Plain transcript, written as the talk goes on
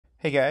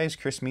Hey guys,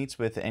 Chris Meets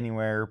with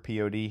Anywhere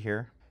POD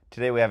here.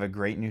 Today we have a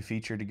great new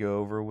feature to go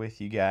over with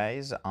you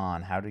guys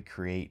on how to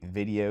create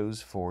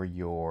videos for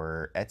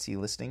your Etsy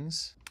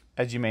listings.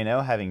 As you may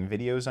know, having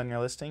videos on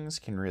your listings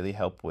can really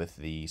help with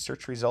the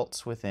search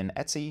results within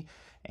Etsy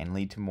and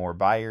lead to more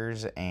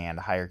buyers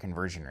and higher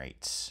conversion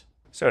rates.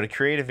 So to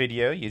create a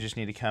video, you just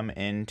need to come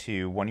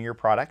into one of your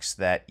products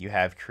that you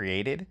have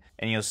created,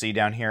 and you'll see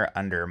down here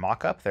under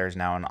mockup, there's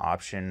now an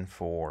option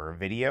for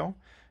video.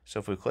 So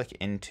if we click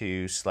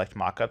into select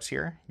mockups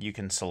here, you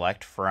can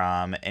select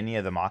from any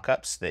of the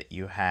mockups that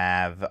you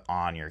have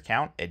on your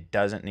account. It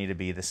doesn't need to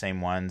be the same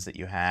ones that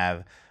you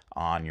have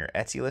on your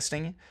Etsy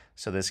listing.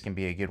 So this can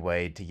be a good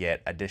way to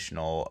get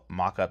additional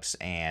mockups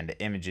and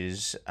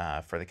images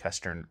for the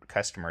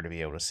customer to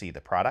be able to see the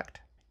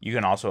product. You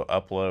can also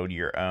upload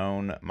your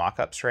own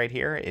mockups right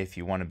here if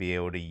you want to be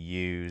able to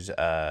use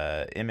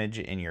an image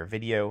in your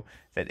video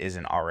that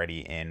isn't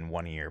already in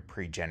one of your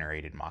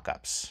pre-generated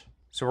mockups.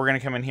 So we're going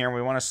to come in here and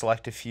we want to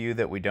select a few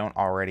that we don't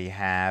already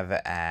have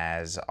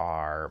as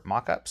our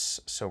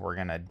mockups. So we're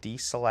going to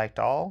deselect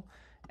all,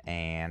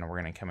 and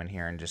we're going to come in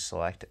here and just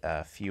select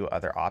a few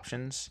other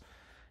options.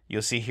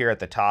 You'll see here at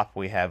the top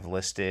we have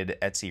listed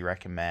Etsy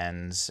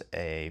recommends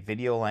a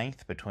video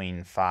length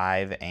between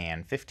 5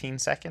 and 15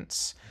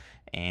 seconds.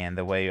 And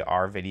the way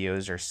our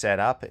videos are set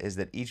up is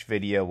that each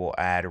video will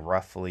add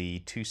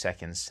roughly 2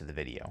 seconds to the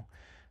video.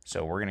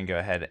 So we're going to go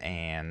ahead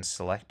and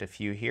select a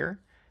few here.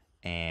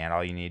 And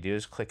all you need to do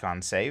is click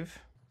on save.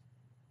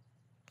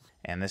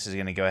 And this is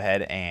going to go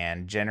ahead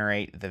and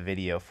generate the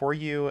video for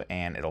you,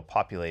 and it'll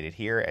populate it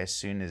here as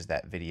soon as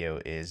that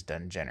video is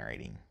done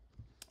generating.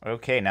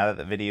 Okay, now that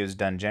the video is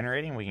done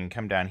generating, we can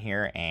come down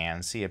here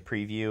and see a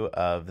preview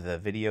of the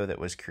video that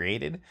was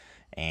created.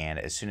 And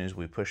as soon as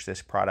we push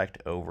this product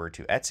over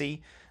to Etsy,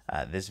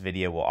 this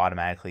video will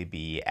automatically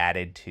be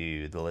added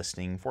to the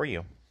listing for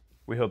you.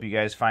 We hope you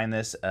guys find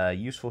this a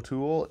useful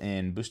tool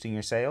in boosting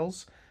your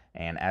sales.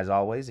 And as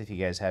always, if you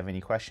guys have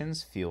any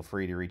questions, feel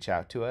free to reach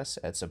out to us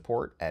at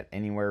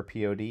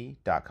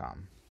support@anywherepod.com.